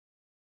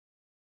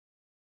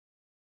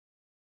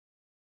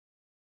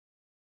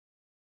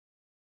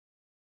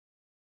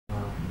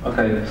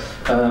Okay,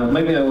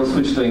 maybe I will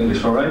switch to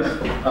English, all right?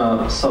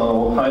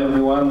 So, hi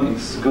everyone,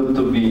 it's good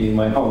to be in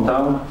my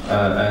hometown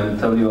and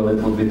tell you a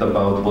little bit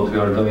about what we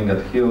are doing at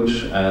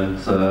Huuuge and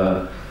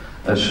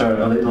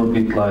share a little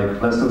bit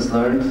like lessons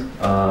learned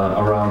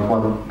around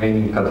one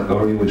gaming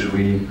category which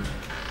we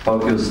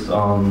focused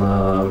on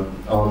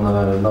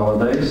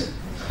nowadays.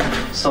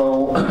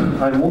 So,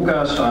 I'm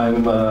Łukasz,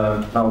 I'm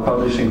now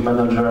publishing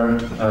manager,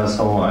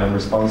 so I'm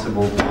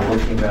responsible for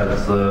looking at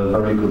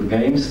very good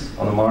games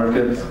on the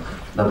market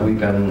that we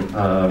can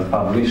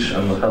publish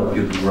and help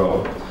you to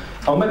grow.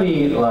 How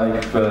many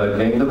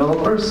game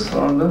developers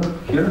are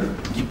here?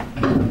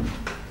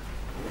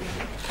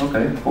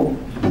 Okay, cool.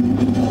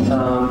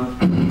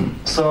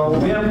 So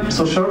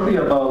shortly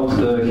about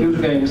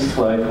HuuugeGames,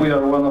 we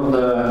are one of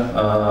the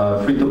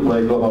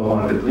free-to-play global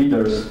market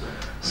leaders.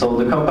 So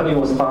the company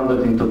was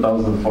founded in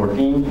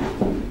 2014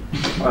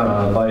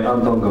 by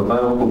Anton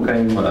Gobel, who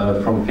came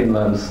from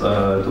Finland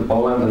to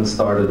Poland and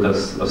started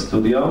as a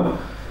studio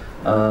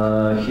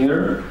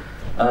here.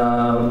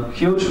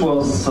 Huuuge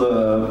was,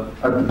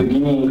 at the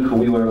beginning,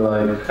 we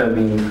were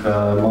having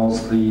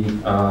mostly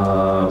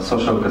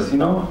social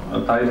casino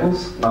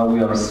titles. Now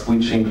we are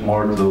switching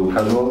more to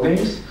casual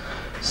games.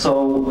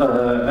 So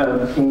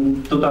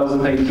in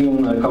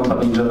 2018, the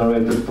company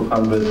generated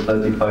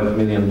 $235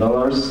 million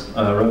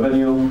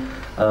revenue.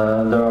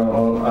 There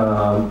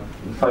are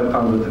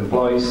 500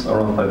 employees,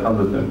 around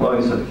 500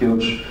 employees at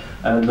Huuuge,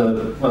 and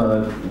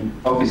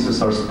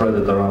offices are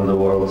spread around the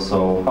world.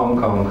 So Hong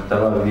Kong,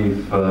 Tel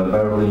Aviv,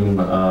 Berlin,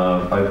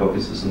 5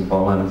 offices in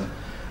Poland,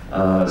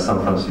 San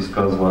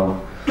Francisco as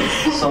well.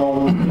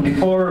 So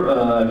before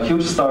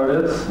Huuuge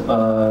started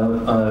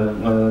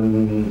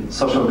doing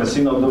social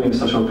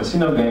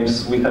casino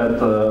games, we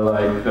had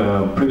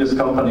a previous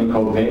company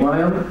called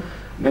GameLion.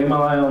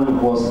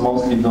 GameLion was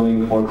mostly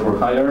doing work for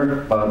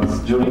hire, but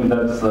during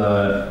that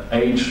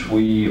age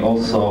we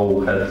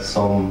also had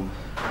some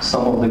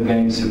of the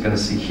games you can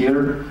see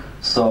here.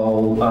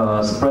 So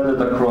spread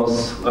it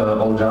across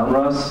all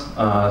genres.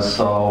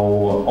 So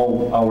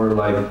all our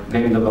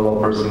game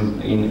developers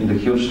in the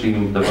Huuuge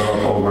team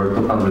developed over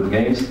 200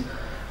 games in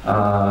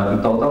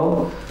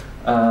total.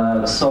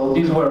 So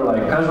these were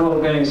casual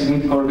games,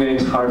 mid-core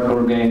games,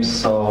 hardcore games.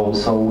 So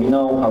we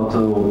know how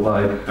to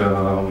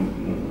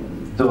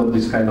do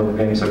these kind of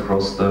games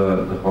across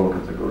the whole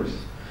categories.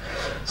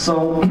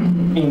 So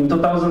in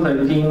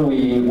 2018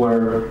 we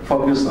were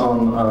focused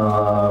on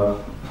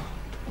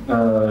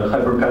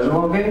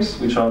hyper-casual games,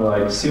 which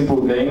are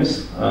simple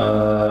games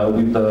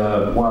with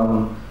the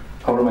one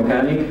core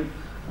mechanic.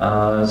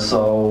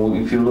 So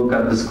if you look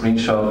at the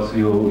screenshot,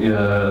 you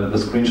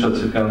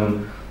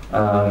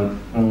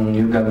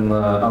can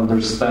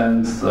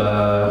understand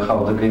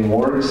how the game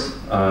works,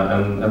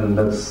 and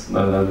that's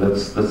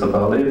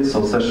about it.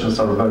 So sessions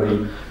are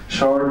very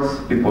short.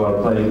 People are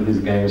playing these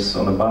games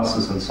on the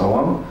buses and so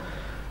on.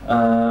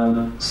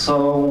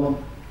 So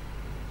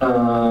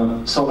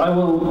I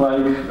will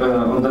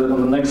on the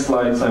next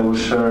slides I will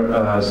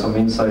share some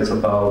insights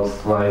about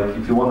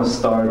if you want to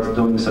start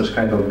doing such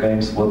kind of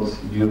games, what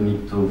you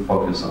need to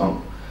focus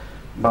on.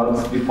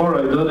 But before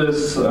I do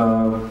this,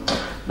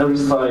 there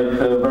is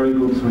a very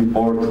good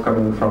report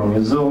coming from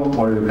Miądowicz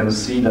where you can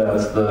see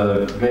that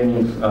the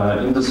gaming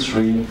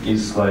industry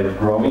is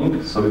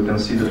growing. So you can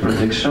see the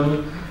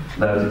prediction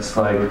that it's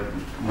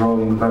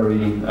growing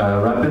very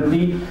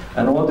rapidly.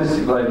 And what is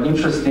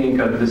interesting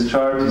at this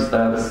chart is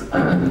that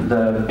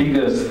the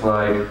biggest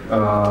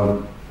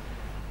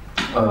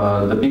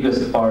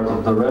part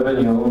of the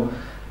revenue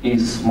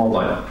is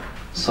mobile.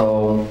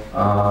 So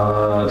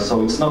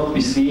it's not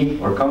PC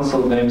or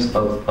console games,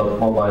 but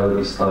mobile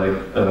is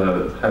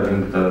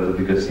having the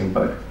biggest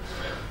impact.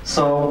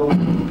 So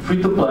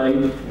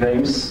free-to-play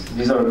games,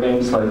 these are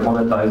games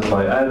monetized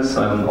by ads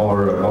and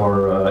or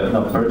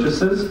in-app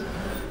purchases.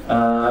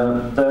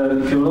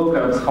 If you look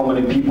at how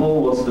many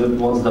people, what's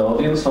the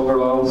audience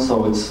overall,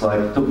 so it's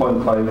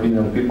 2.5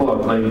 billion people are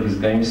playing these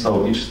games,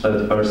 so each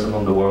third person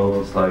in the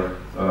world is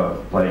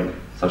playing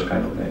such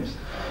kind of games.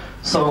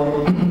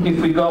 So if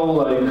we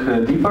go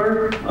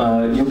deeper,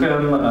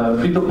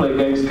 free-to-play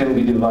games can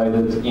be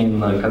divided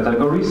in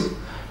categories.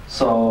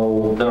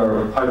 So there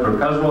are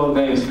hyper-casual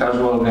games,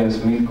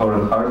 mid-core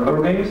and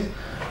hardcore games,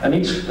 and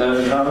each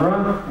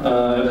genre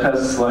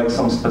has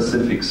some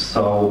specifics.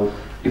 So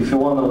if you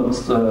want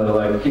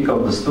to kick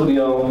off the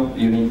studio,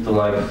 you need to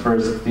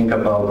first think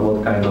about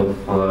what kind of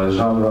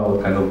genre,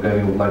 what kind of game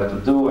you would like to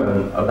do,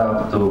 and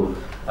adapt to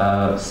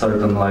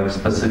certain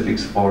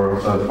specifics for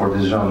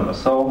this genre.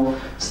 So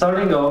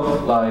starting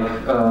off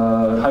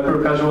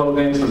hyper-casual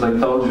games, as I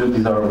told you,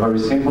 these are very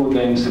simple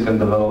games. You can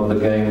develop the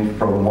game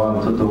from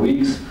 1 to 2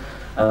 weeks.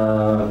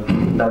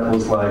 That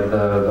was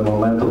the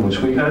momentum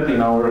which we had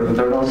in our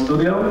internal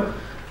studio,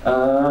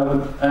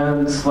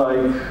 and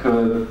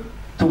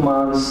 2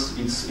 months,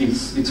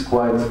 it's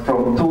quite,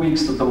 from 2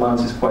 weeks to 2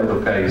 months is quite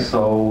okay.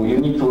 So you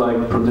need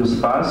to produce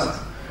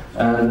fast,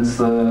 and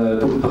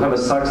to have a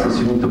success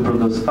you need to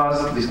produce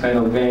fast these kind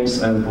of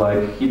games and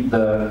hit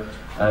the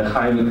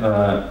high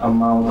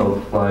amount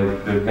of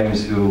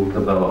games you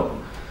develop.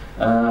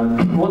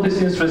 What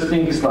is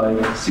interesting is like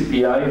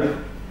CPI.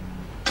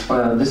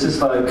 This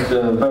is like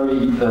a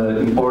very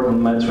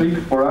important metric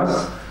for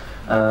us,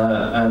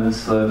 and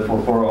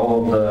for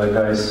all of the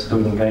guys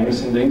doing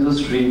games in the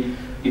industry.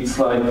 It's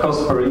like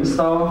cost per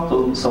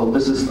install. So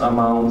this is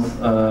amount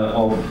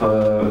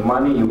of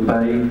money you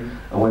pay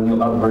when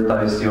you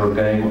advertise your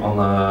game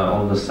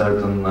on the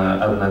certain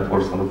ad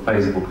networks on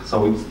Facebook.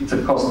 So it's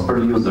a cost per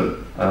user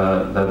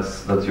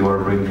that you are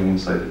bringing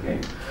inside the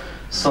game.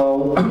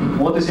 So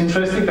what is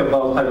interesting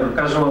about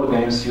hyper-casual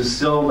games, you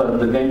saw that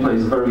the gameplay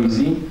is very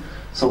easy.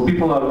 So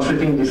people are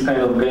treating these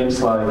kind of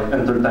games like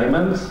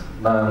entertainment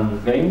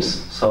than games.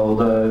 So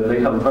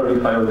they have very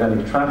high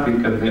organic traffic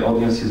and the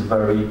audience is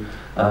very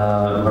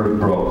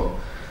broad.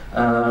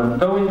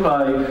 Going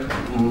like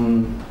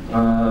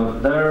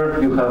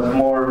there, you have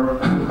more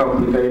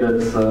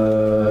complicated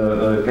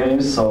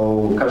games.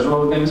 So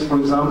casual games, for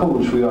example,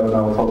 which we are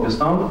now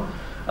focused on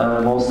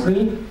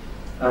mostly.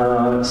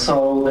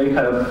 So they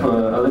have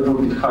a little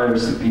bit higher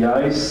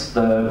CPIs.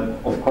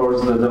 Of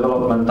course, the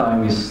development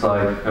time is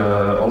like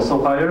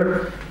also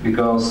higher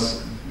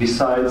because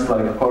besides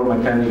like core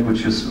mechanic,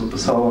 which you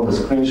saw on the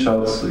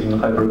screenshots in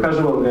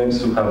hyper-casual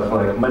games, you have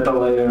like meta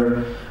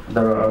layer.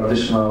 There are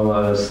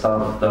additional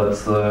stuff that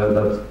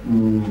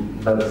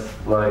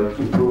like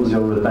improves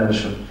your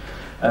retention,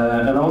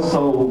 and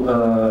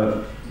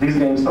also these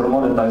games are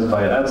monetized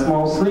by ads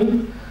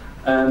mostly.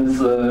 And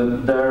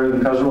there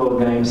in casual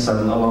games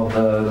and all of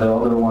the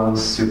other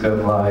ones, you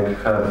can like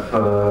have,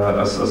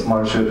 as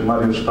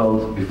Mariusz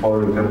told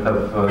before, you can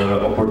have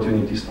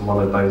opportunities to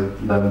monetize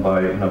them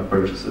by in-app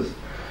purchases.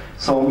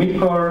 So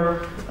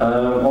mid-core,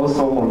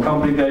 also more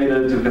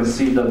complicated. You can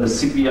see that the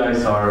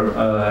CPIs are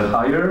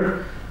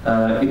higher.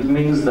 It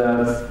means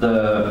that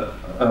the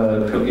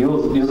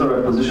user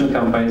acquisition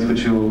campaigns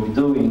which you will be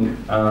doing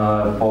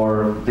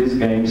for these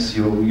games,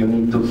 you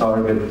need to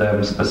target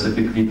them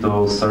specifically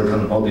to a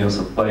certain audience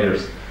of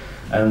players.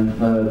 And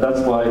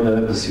that's why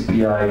the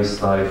CPI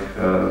is like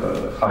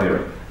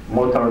higher.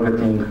 More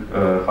targeting,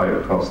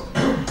 higher cost.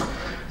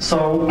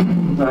 So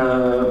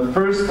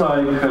first,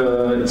 like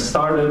it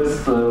started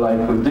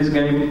like with this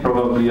game.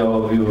 Probably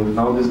all of you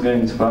know this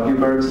game. It's Flappy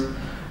Birds.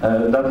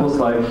 That was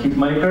like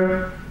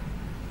hitmaker.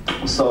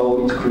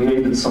 So it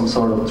created some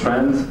sort of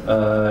trend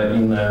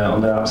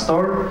on the App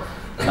Store,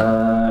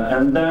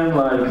 and then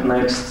like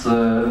next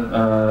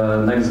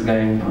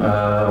game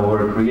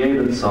were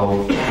created.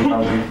 So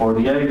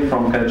 2048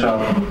 from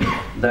Ketchup.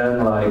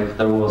 Then like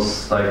there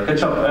was like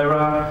Ketchup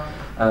era.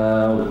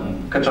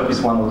 Ketchup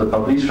is one of the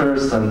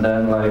publishers, and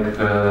then like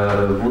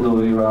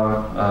Voodoo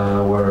era,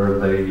 where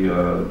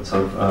it's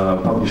a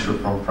publisher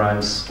from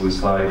France who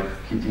is like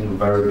hitting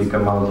very big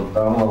amount of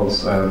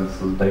downloads and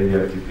daily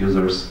active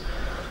users.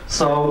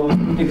 So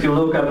if you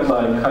look at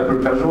like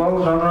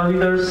hyper-casual genre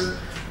leaders,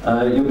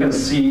 you can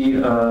see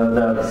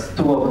that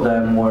two of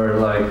them were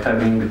like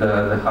having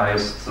the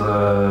highest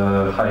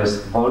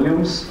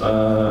volumes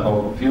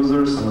of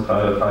users and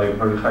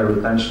very high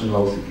retention,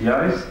 low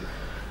CPIs.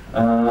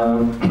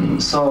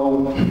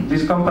 So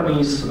these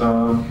companies,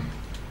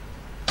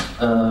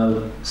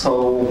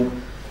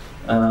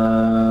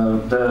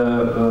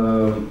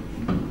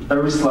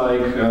 there is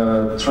like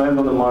a trend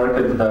on the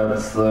market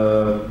that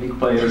big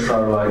players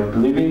are like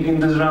believing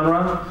in this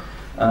genre.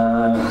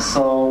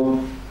 So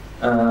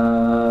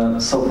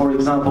for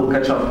example,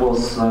 Ketchup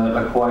was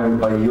acquired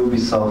by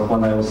Ubisoft.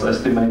 When I was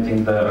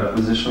estimating the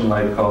acquisition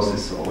like cost,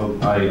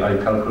 I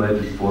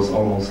calculated it was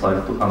almost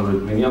like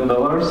 $200 million.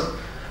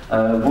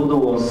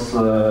 Voodoo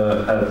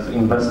had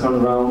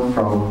investment round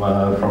from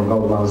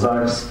Goldman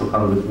Sachs,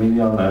 200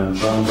 million, and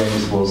Brown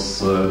Games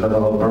was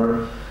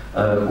developer.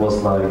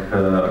 Was like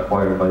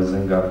acquired by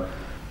Zynga.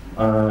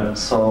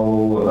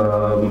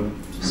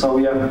 So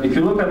yeah, if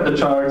you look at the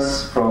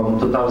charts from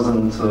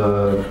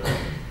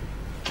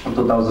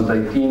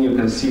 2018, you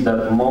can see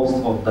that most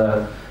of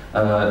the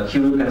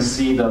here you can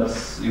see that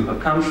you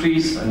have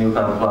countries and you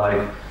have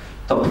like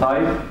top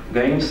 5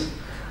 games,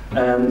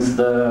 and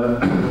the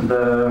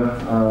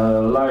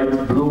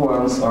light blue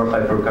ones are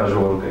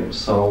hyper-casual games.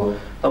 So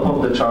top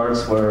of the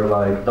charts were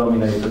like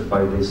dominated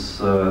by this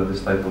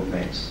type of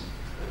games.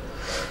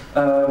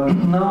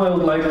 Now I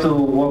would like to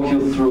walk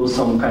you through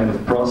some kind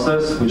of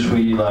process which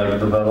we like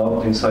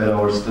developed inside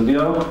our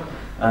studio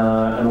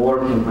and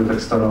working with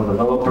external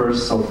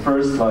developers. So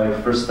first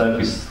step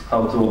is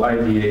how to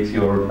ideate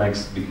your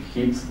next big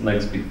hit,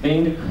 next big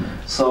thing.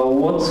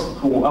 So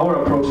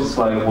our approach was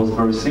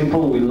very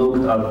simple. We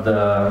looked at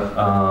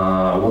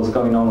what's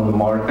going on the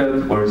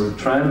market, where is the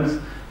trend,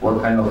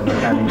 what kind of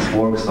mechanics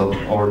works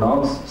or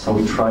not. So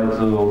we try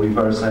to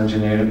reverse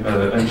engineer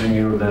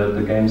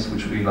the games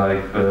which we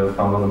found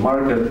on the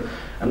market,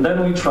 and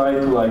then we try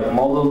to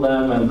model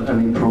them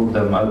and improve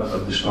them, add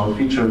additional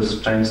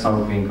features, change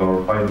something,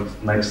 or find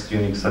next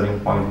unique selling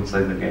point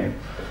inside the game.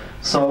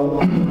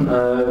 So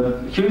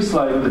here's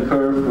the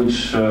curve,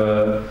 which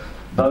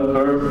bell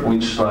curve,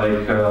 which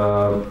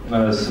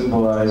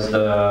symbolize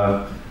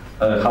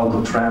how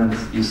the trend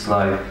is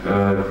like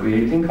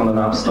creating on an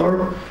app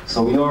store.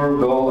 So your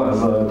goal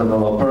as a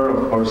developer,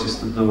 of course, is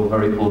to do a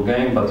very cool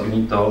game, but you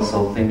need to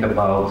also think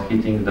about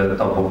hitting the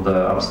top of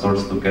the app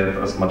stores to get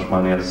as much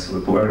money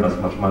to earn as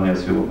much money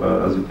as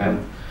you can.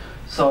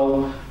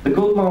 So the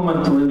good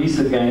moment to release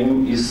a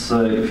game is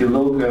if you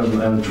look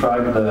and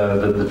track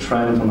the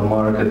trend on the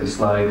market, is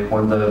like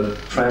when the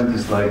trend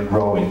is like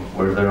growing,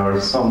 where there are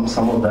some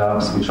of the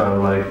apps which are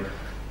like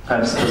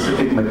have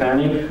specific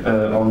mechanic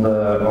on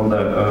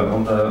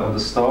the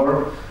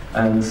store,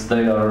 and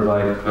they are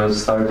like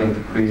starting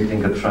to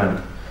creating a trend.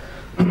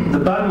 The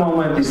bad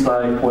moment is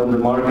like when the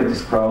market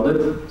is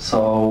crowded,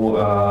 so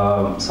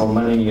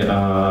many,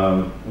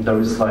 there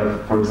is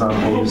like, for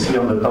example, you see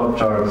on the top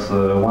charts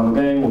one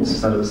game with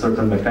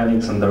certain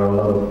mechanics, and there are a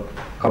lot of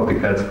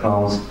copycat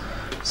clones,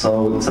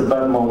 so it's a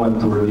bad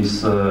moment to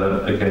release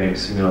a game,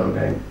 similar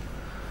game.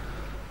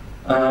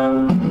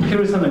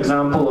 Here is an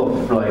example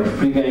of like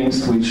free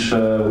games which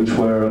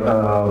were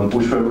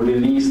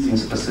released in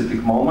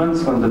specific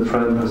moments when the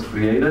trend was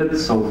created.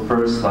 So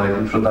first, like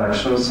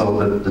introduction, so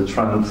that the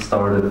trend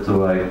started to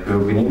like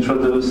be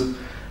introduced.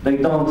 They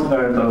don't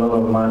earn a lot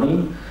of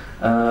money.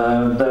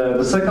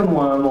 The second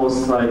one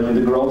was like in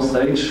the growth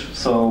stage,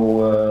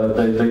 so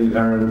they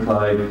earned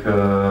like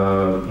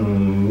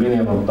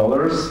millions of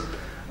dollars,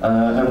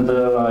 and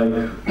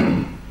like.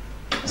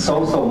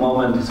 So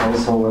moment is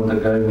also when the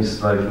game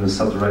is like in the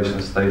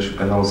saturation stage. You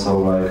can also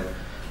like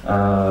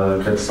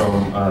get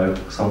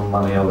some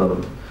money out of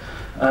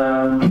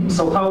it.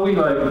 So how we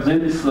like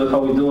did, how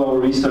we do our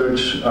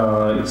research?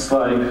 It's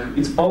like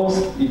it's both.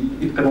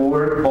 It can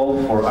work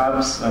both for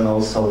apps and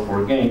also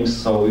for games.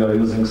 So we are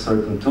using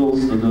certain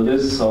tools to do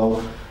this.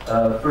 So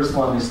first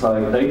one is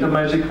like Data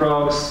Magic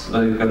Rocks.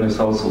 You can use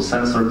also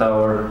Sensor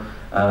Tower.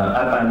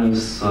 App Annie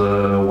is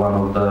one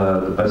of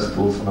the best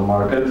tools on the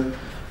market.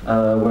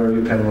 Where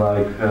you can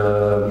like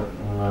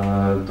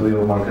do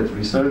your market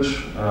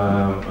research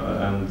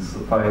and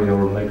find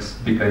your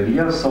next big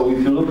idea. So if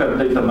you look at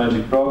Data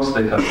Magic Rocks,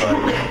 they have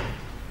like,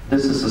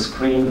 this is a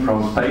screen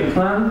from paid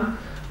plan,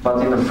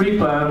 but in a free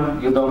plan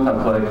you don't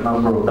have like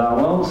number of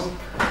downloads,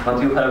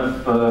 but you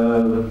have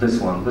this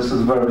one. This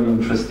is very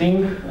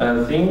interesting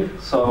thing.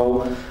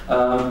 So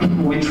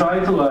we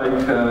try to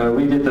like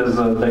read it as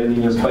a daily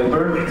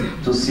newspaper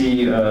to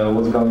see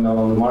what's going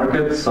on the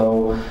market.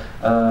 So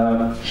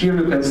here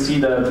you can see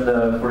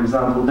that, for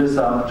example, this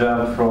app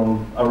jumped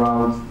from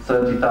around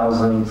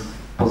 30,000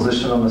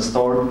 position on the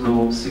store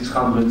to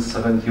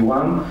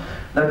 671.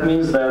 That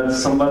means that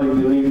somebody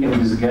believed in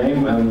this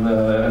game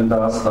and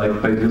does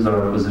like paid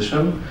user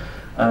acquisition.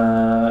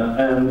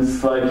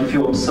 And like if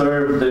you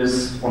observe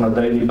this on a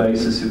daily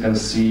basis, you can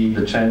see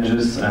the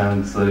changes,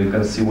 and you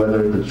can see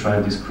whether the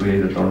trend is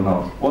created or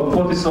not.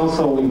 What is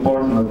also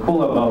important and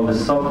cool about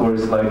this software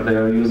is like they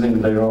are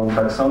using their own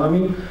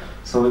taxonomy.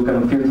 So you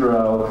can filter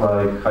out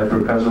like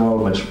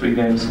hyper-casual, match-free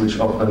games, which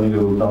often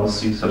you don't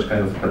see such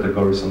kind of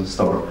categories on the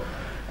store.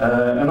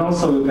 And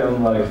also you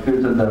can like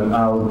filter them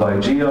out by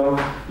geo.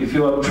 If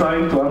you are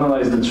trying to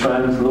analyze the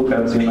trend, look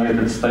at the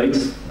United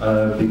States,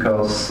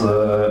 because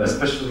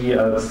especially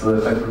at the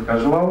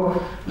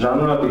hyper-casual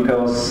genre,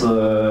 because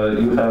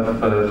you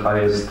have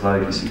highest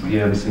like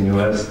CPMs in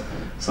US,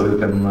 so you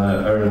can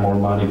earn more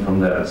money from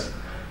that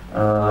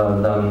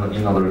than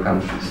in other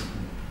countries.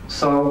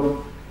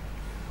 So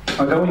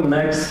going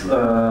next,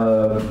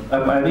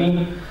 App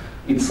Annie.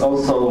 It's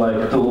also like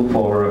a tool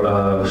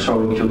for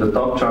showing you the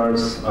top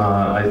charts.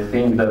 I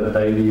think that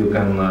daily you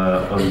can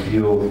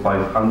view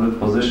 500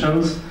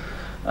 positions.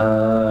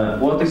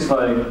 What is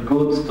like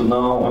good to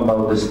know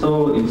about this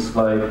tool? It's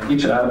like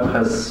each app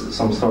has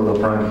some sort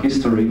of rank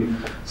history.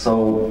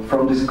 So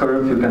from this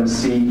curve you can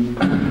see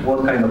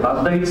what kind of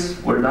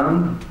updates were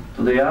done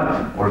to the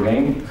app or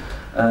game.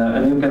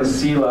 And you can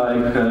see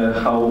like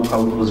how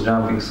it was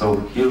jumping. So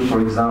here,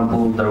 for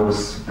example, there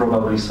was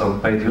probably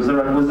some paid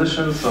user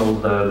acquisition, so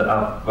the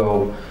app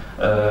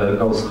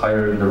goes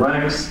higher in the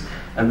ranks,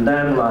 and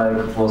then like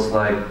it was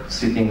like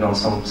sitting on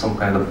some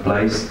kind of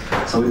place.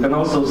 So you can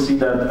also see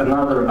that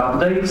another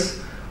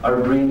updates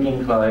are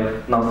bringing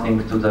like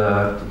nothing to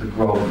the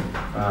growth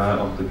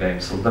of the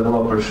game. So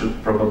developers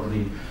should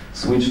probably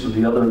switch to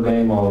the other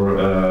game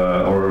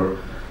or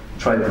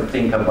try to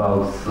think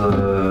about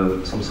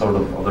some sort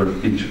of other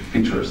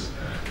features.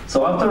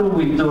 So after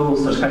we do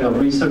such kind of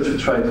research, we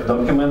try to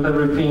document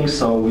everything.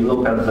 So we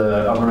look at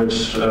the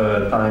average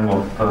time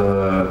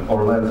of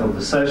or length of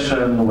the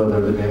session, whether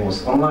the game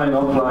was online,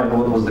 offline,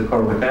 what was the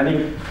core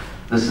mechanic.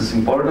 This is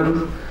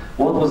important.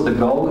 What was the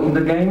goal in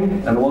the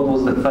game, and what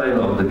was the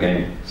fail of the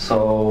game.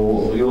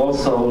 So you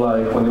also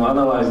like when you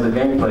analyze the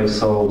gameplay.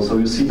 So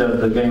you see that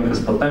the game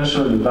has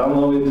potential. You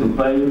download it, you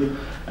play it,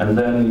 and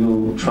then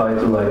you try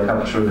to like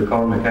capture the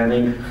core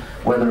mechanic,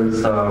 whether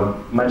it's a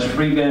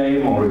match-free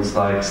game or it's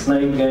like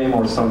snake game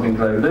or something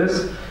like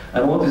this.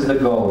 And what is the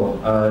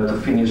goal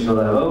to finish the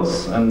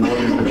levels, and what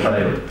is the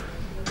fail.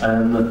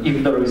 And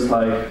if there is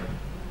like,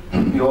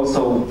 you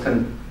also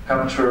can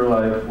capture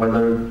like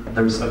whether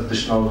there's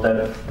additional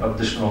depth,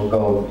 additional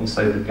goal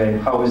inside the game.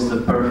 How is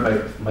the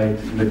perfect made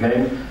in the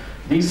game?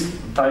 this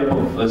type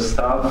of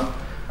stuff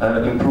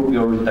improve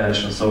your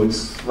retention. So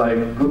it's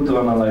like good to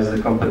analyze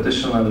the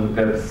competition and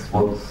get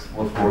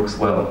what works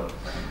well.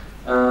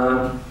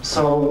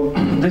 So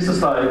this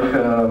is like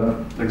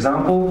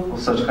example of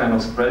such kind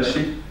of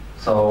spreadsheet.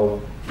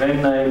 So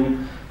game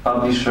name,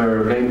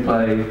 publisher,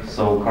 gameplay,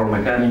 so core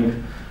mechanic,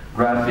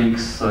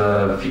 graphics,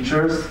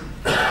 features,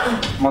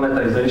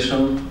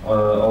 monetization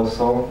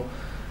also,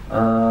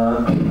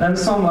 and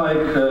some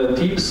like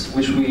tips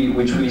which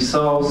we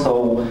saw.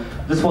 So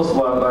this was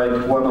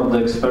like one of the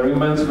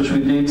experiments which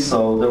we did.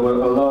 So there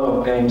were a lot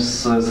of games,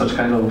 such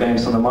kind of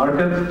games on the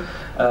market,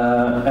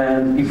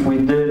 and if we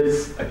did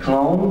a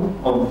clone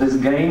of this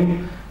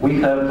game, we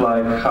have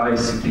like high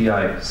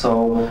CPI.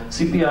 So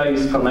CPI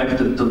is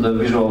connected to the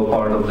visual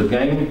part of the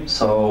game.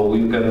 So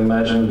you can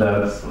imagine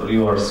that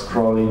you are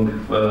scrolling,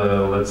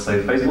 let's say,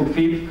 Facebook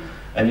feed,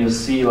 and you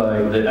see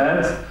like the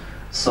ad.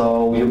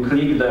 So you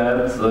click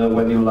that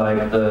when you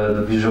like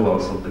the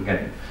visuals of the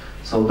game.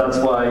 So that's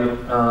why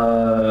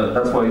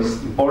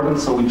it's important.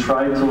 So we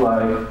try to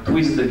like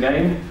twist the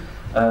game,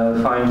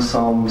 find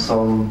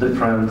some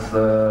different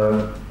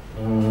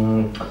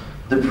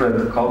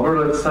different cover,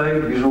 let's say,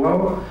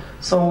 visual.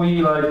 So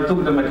we like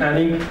took the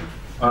mechanic.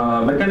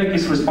 Mechanic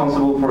is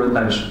responsible for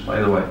retention, by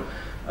the way.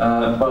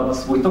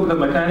 But we took the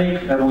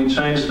mechanic and we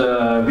changed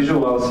the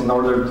visuals in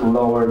order to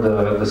lower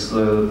the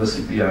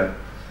CPI.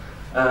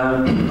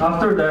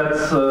 After that,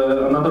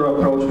 another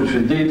approach which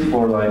we did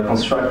for like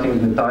constructing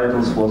the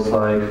titles was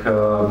like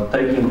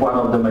taking one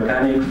of the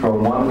mechanic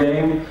from one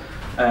game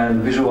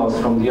and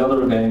visuals from the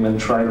other game and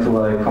try to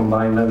like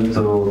combine them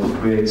to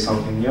create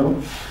something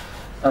new.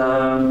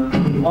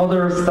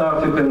 Other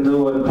stuff you can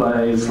do and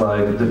play is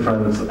like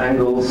different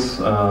angles.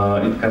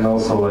 It can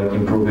also like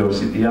improve your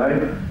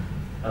CPI.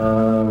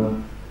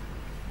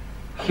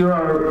 Here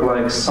are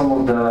like some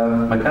of the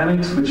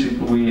mechanics which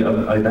we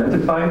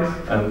identified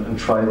and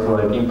try to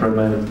like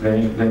implement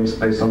games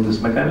based on this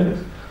mechanic.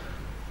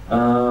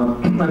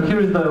 And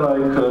here is the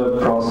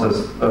like process.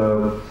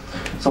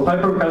 So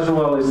hyper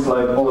casual is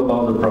like all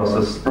about the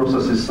process.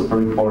 Process is super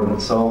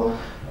important. So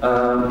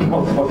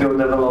of your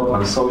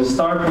development. So you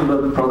start with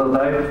a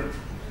prototype.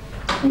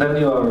 Then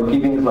you are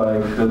giving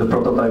like the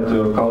prototype to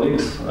your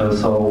colleagues.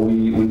 So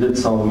we did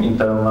some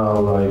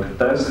internal like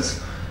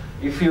tests.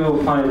 If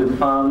you find it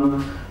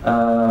fun,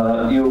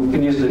 you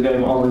finish the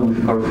game only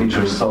with core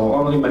features. So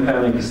only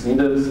mechanic is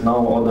needed,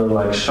 no other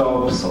like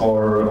shops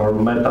or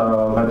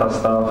meta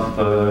stuff.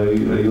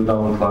 You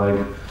don't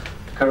like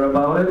care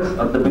about it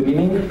at the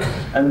beginning,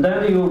 and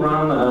then you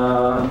run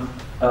a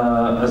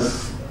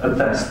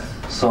test.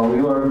 So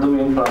you are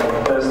doing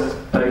like test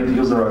paid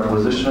user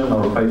acquisition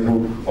or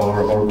Facebook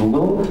or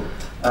Google,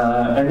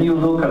 and you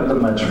look at the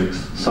metrics.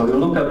 So you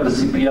look at the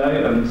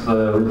CPI and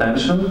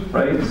retention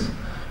rates.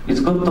 It's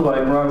good to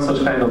like run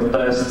such kind of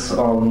tests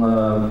on,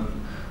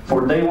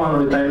 for day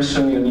one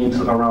retention you need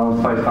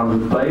around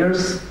 500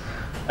 players,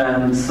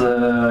 and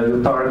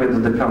you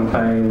target the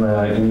campaign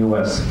in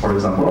US, for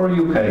example, or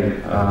UK.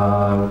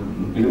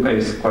 UK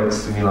is quite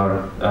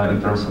similar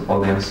in terms of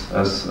audience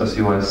as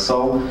US.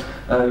 So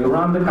you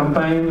run the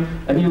campaign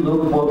and you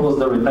look what was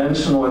the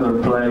retention,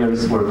 whether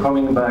players were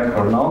coming back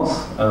or not,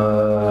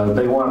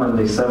 day 1 and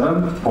day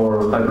 7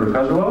 for hyper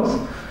casuals.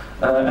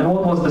 And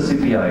what was the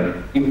CPI?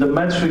 If the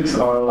metrics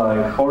are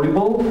like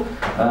horrible,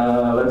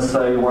 let's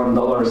say $1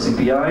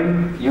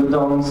 CPI, you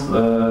don't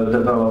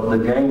develop the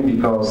game,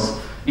 because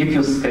if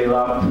you scale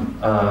up,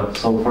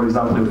 so for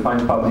example you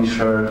find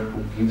publisher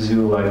who gives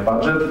you like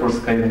budget for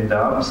scaling the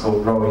app,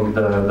 so growing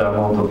the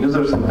amount of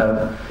users you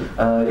have,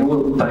 you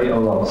will pay a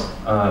lot.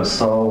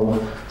 So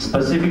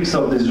specifics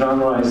of this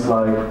genre is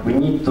like we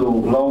need to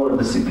lower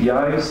the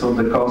CPI, so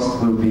the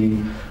cost will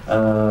be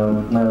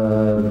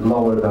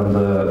lower than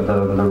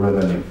the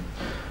revenue.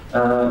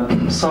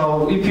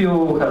 So if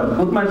you have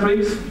good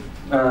metrics,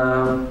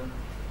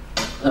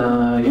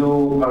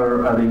 you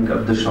are adding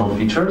additional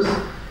features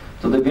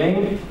to the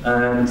game,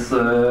 and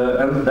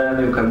then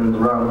you can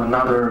run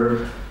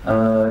another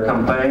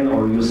campaign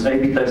or use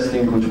A/B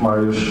testing, which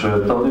Mariusz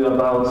told you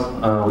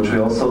about, which we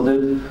also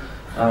did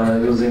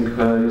using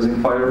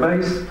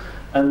Firebase.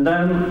 And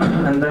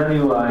then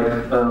you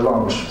like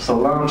launch. So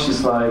launch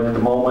is like the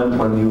moment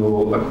when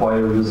you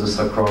acquire users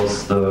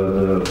across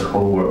the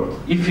whole world.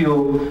 If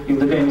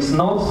the game is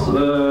not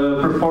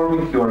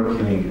performing, you are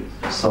killing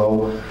it.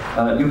 So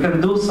you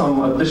can do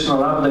some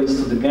additional updates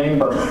to the game,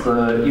 but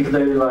if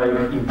they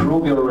like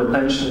improve your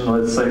retention,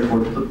 let's say for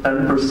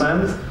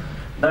 10%,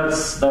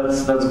 that's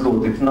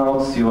good. If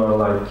not, you are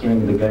like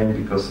killing the game,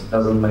 because it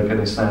doesn't make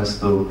any sense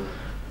to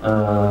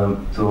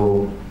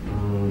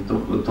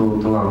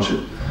launch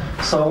it.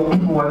 So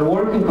while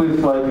working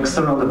with like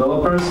external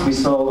developers, we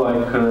saw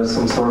like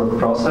some sort of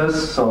process.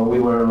 So we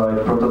were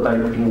like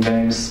prototyping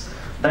games.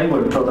 They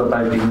were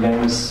prototyping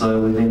games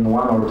within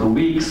 1 or 2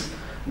 weeks.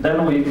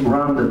 Then we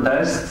run the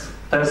test.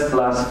 Test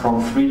lasts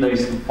from 3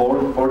 days to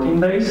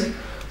 14 days.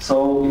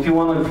 So if you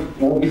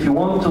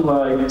want to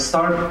like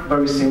start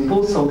very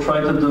simple, so try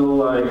to do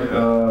like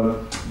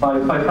by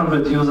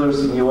 500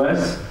 users in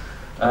US.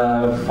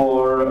 and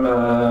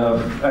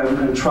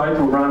try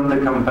to run the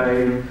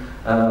campaign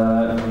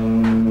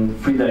in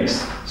 3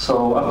 days.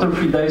 So after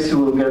 3 days you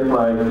will get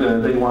like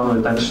day one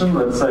retention.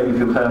 Let's say if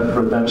you have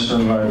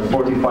retention like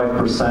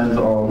 45%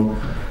 on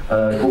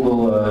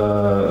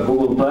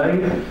Google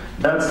Play,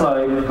 that's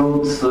like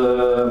good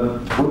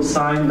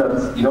sign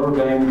that your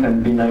game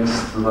can be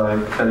next to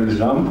like Helix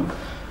Jump.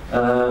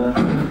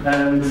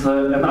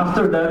 And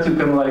after that you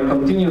can like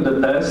continue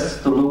the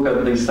test to look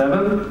at day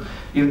 7.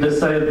 If they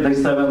say day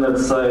 7,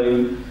 let's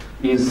say,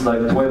 is like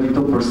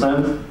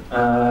 22%,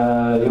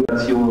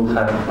 you will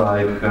have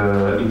like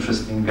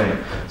interesting game.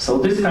 So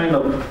this kind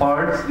of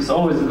part is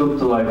always good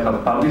to like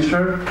have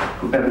publisher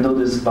who can do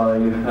this by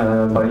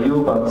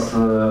you,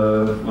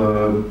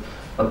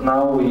 but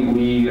now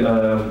we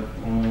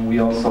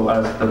also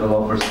ask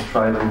developers to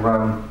try to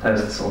run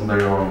tests on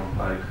their own.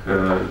 Like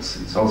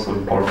it's also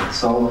important.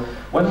 So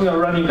when we are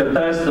running a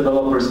test,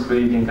 developers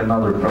creating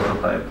another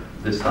prototype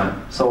this time.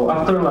 So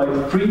after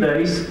like 3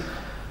 days,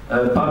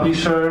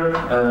 publisher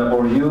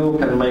or you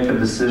can make a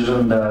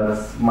decision that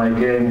my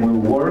game will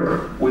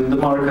work with the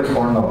market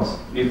or not.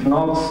 If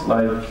not,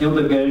 like kill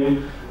the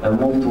game and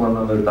move to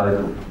another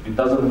title. It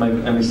doesn't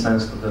make any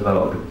sense to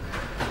develop it.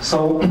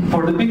 So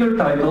for the bigger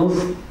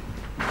titles,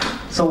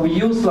 so we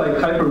use like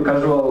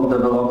hyper-casual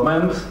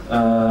development,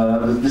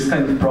 this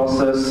kind of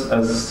process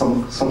as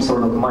some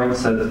sort of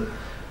mindset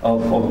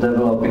of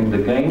developing the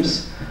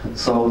games.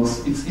 So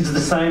it's the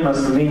same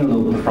as lean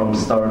loop from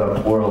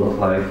startup world.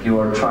 Like you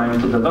are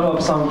trying to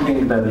develop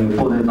something, then you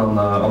put it on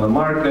the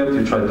market,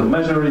 you try to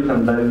measure it,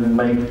 and then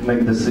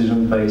make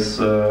decision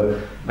based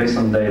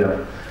on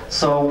data.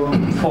 So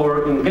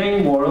for in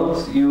game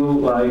world, you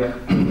like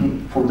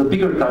for the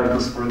bigger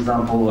titles, for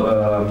example,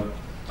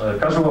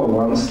 casual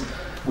ones,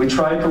 we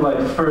try to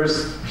like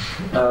first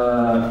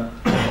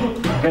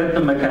get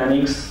the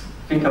mechanics.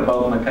 Think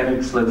about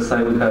mechanics. Let's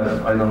say we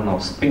have, I don't know,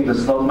 spin the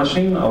slot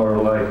machine or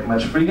like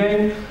match free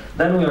game.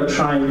 Then we are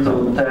trying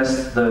to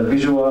test the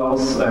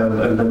visuals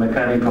and the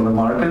mechanic on the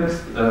market,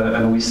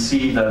 and we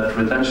see that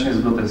retention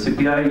is good and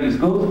CPI is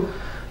good.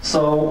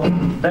 So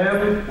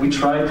then we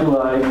try to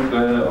like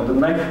on the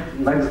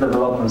next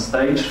development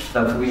stage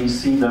that we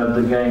see that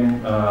the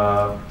game,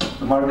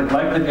 the market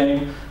like the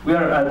game, we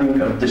are adding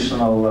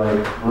additional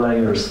like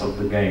layers of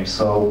the game.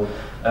 So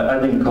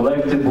adding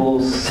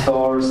collectibles,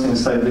 stores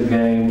inside the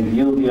game,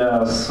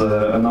 guildias,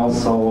 and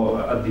also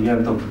at the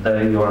end of the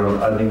day you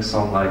are adding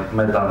some like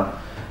meta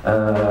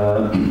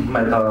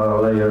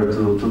layer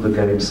to the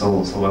game.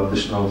 So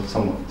additional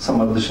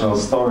some additional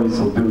stories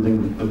of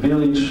building a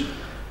village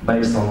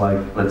based on like,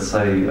 let's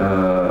say,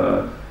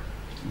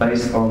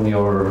 based on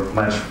your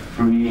match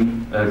free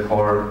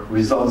core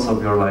results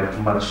of your like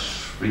match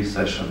free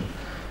session.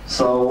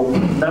 So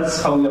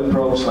that's how we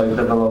approach like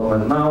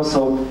development now.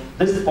 So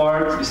this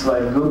part is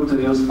like good to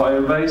use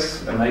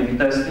Firebase and A/B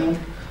testing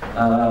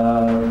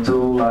to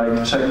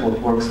like check what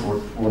works,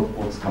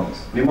 what's not.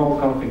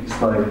 Remote config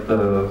is like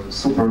the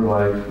super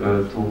like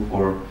tool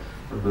for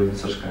doing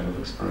such kind of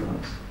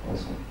experiments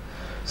also.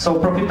 So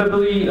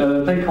profitably,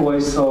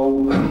 takeaways,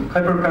 so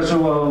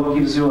hyper-casual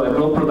gives you like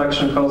low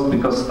production cost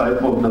because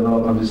type of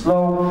development is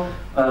low.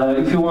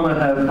 If you want to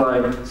have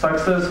like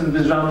success in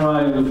this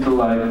genre, you need to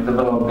like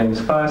develop games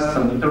fast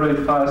and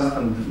iterate fast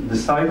and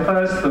decide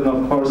fast. And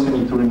of course you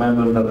need to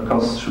remember that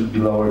costs should be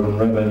lower than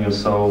revenue,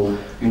 so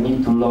you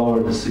need to lower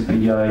the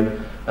CPI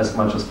as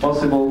much as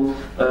possible.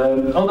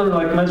 Other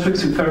like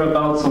metrics you care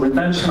about, so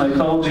retention, I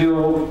told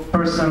you,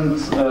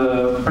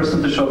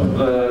 percentage of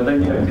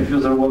daily active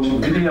user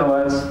watching video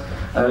ads.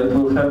 It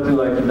will help you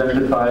like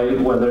identify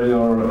whether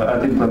your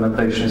ad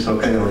implementation is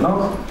okay or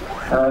not.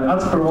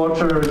 Ads per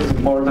watcher is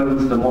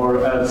important. The more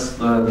ads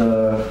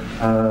the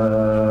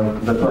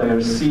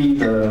players see,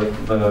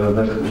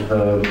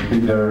 the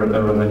bigger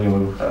revenue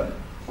will have.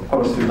 Of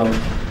course, you don't.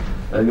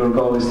 Your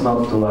goal is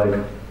not to like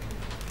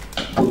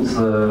put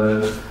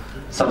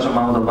such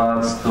amount of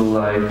ads to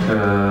like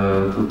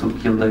to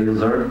kill the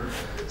user.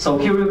 So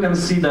here you can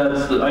see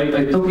that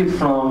I took it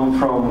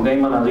from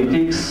game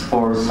analytics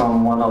for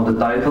one of the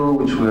title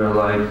which we are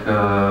like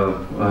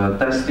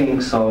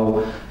testing.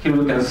 So here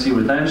you can see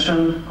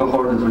retention,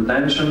 cohorted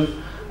retention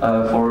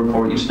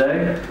for each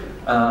day,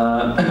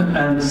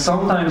 and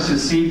sometimes you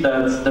see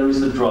that there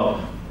is a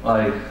drop,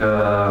 like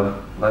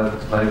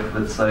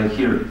let's say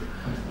here,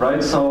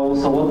 right? So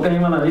what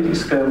game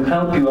analytics can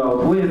help you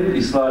out with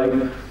is like,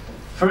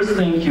 first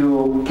thing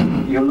you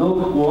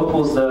look what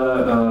was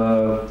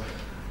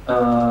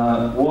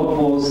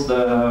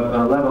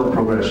the level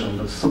progression.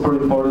 That's super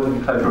important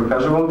in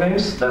hyper-casual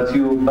games, that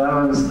you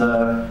balance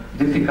the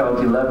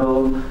difficulty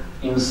level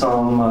in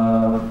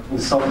some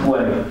soft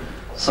way.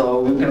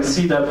 So you can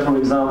see that, for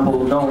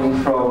example,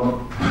 going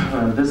from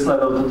this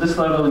level to this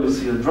level, you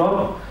see a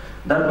drop.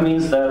 That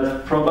means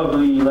that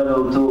probably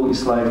level 2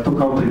 is like too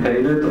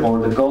complicated, or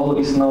the goal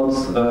is not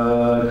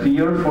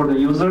clear for the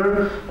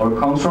user, or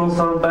controls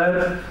are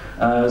bad.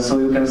 So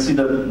you can see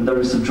that there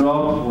is a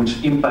drop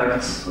which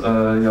impacts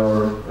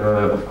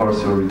of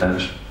course, your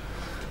retention.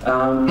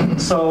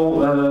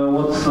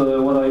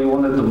 What I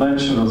wanted to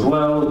mention as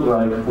well,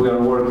 like we are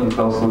working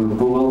closely with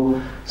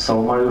Google.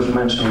 So Mariusz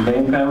mentioned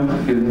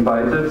KPIs. If you're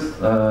invited,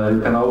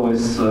 you can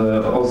always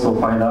also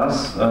find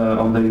us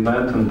on the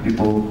event and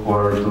people who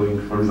are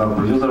doing, for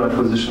example, user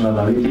acquisition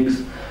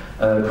analytics,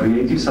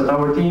 creatives at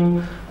our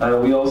team.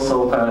 We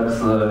also had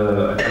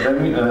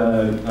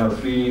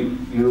free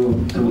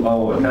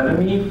U2O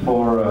Academy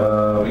for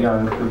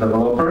young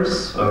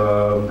developers.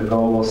 The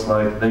goal was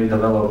like they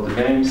develop the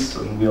games,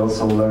 and we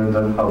also learned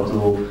them how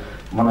to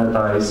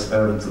monetize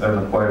and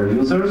acquire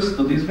users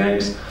to these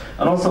games.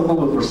 And also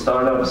Google for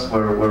Startups,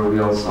 where we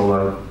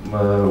also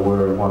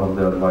were one of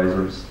the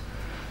advisors.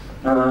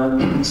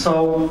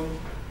 So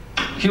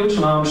Huuuge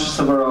launched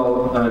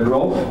several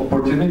growth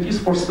opportunities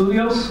for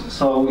studios.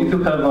 So if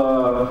you have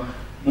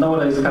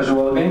nowadays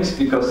casual games,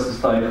 because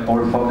it's like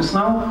our focus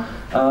now,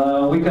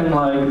 we can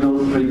like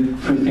do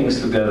three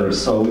things together.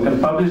 So we can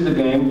publish the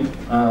game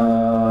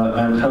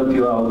and help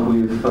you out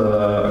with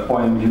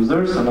acquiring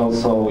users and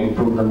also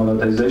improve the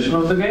monetization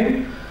of the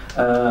game,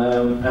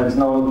 and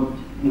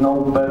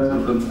know better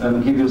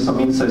and give you some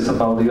insights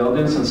about the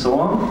audience and so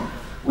on.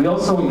 We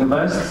also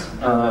invest,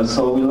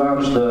 so we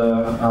launched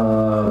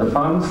the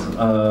fund.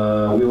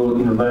 We will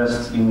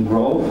invest in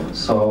growth.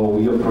 So,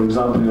 for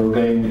example, your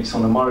game is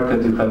on the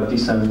market. You have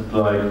decent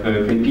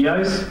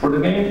KPIs for the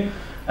game,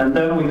 and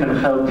then we can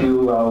help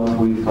you out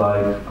with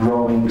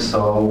growing,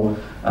 so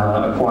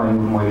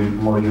acquiring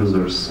more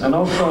users. And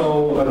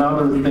also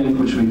another thing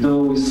which we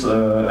do is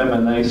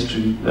M&As,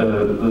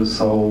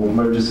 so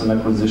mergers and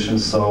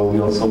acquisitions. So we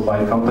also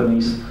buy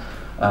companies.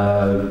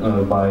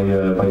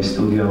 By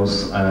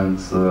studios and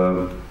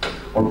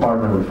or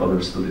partner with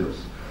other studios.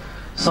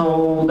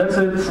 So that's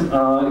it.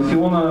 If you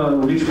want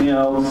to reach me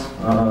out,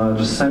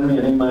 just send me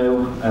an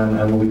email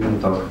and we can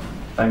talk.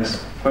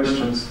 Thanks.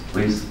 Questions,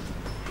 please.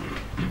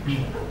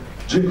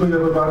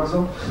 Dziękujemy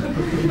bardzo.